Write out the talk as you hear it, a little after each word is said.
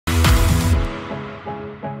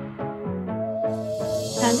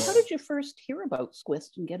And how did you first hear about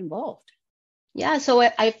SCWIST and get involved? Yeah, so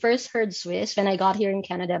I first heard SCWIST when I got here in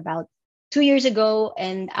Canada about 2 years ago,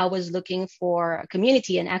 and I was looking for a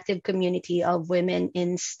community, an active community of women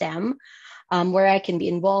in STEM, where I can be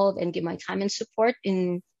involved and give my time and support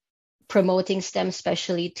in promoting STEM,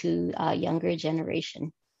 especially to younger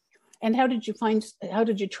generation. And how did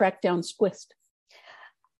you track down SCWIST?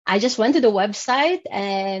 I just went to the website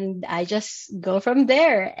and I just go from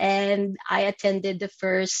there. And I attended the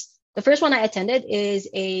first one I attended is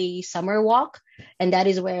a summer walk. And that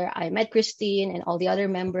is where I met Christine and all the other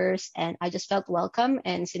members. And I just felt welcome.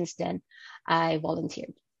 And since then, I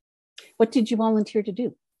volunteered. What did you volunteer to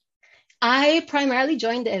do? I primarily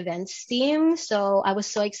joined the events team. So I was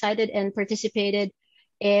so excited and participated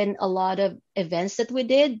in a lot of events that we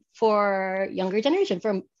did for younger generation,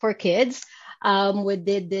 for kids. We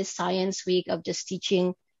did this science week of just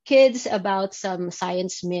teaching kids about some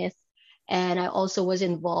science myth. And I also was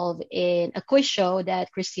involved in a quiz show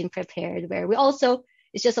that Christine prepared, where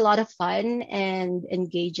it's just a lot of fun and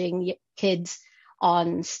engaging kids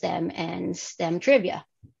on STEM and STEM trivia.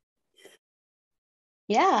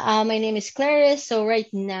 Yeah, my name is Claris. So right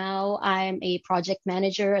now I'm a project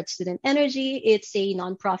manager at Student Energy. It's a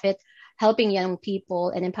nonprofit helping young people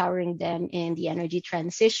and empowering them in the energy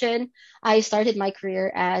transition. I started my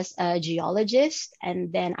career as a geologist,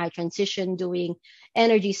 and then I transitioned doing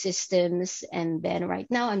energy systems. And then right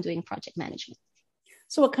now I'm doing project management.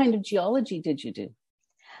 So what kind of geology did you do?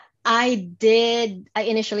 I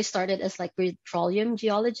initially started as like petroleum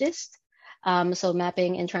geologist. So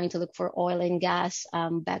mapping and trying to look for oil and gas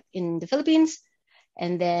back in the Philippines.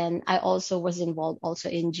 And then I also was involved also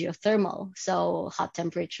in geothermal, so hot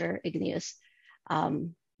temperature igneous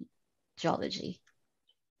geology.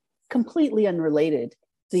 Completely unrelated.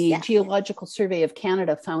 The Geological Survey of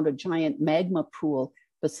Canada found a giant magma pool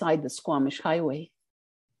beside the Squamish Highway.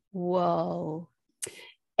 Whoa.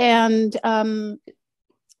 And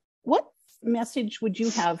what message would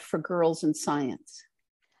you have for girls in science?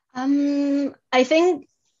 I think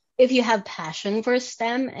if you have passion for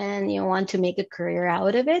STEM and you want to make a career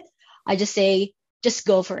out of it, I just say, just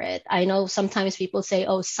go for it. I know sometimes people say,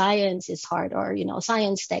 oh, science is hard, or,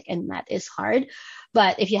 science, tech, and math is hard.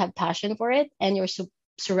 But if you have passion for it and you're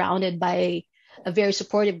surrounded by a very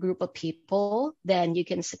supportive group of people, then you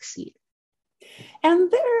can succeed.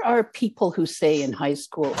 And there are people who say in high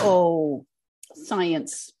school, oh,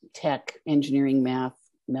 science, tech, engineering, math,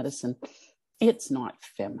 medicine, it's not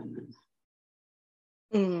feminine.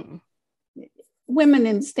 Women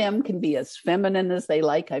in STEM can be as feminine as they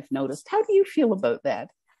like, I've noticed. How do you feel about that?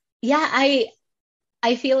 Yeah,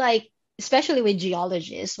 I feel like, especially with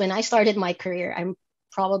geologists, when I started my career, I'm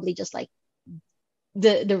probably just like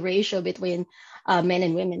the ratio between men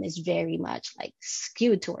and women is very much like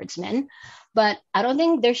skewed towards men. But I don't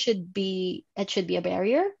think it should be a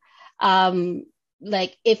barrier.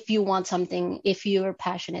 Like if you want something, if you're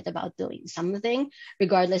passionate about doing something,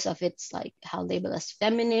 regardless of it's like how labeled as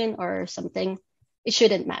feminine or something, it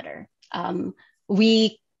shouldn't matter.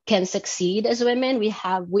 We can succeed as women.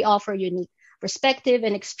 We offer unique perspective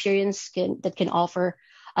and experience that can offer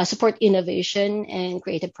support innovation and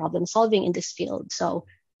creative problem solving in this field. So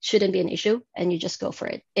it shouldn't be an issue, and you just go for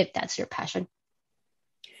it if that's your passion.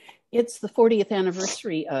 It's the 40th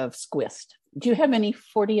anniversary of SCWIST. Do you have any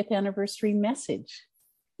 40th anniversary message?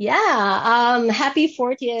 Yeah, happy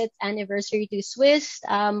 40th anniversary to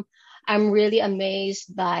SCWIST. I'm really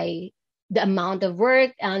amazed by the amount of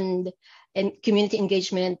work and community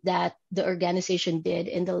engagement that the organization did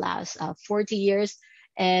in the last 40 years.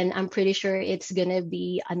 And I'm pretty sure it's going to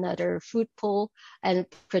be another fruitful and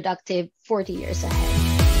productive 40 years ahead.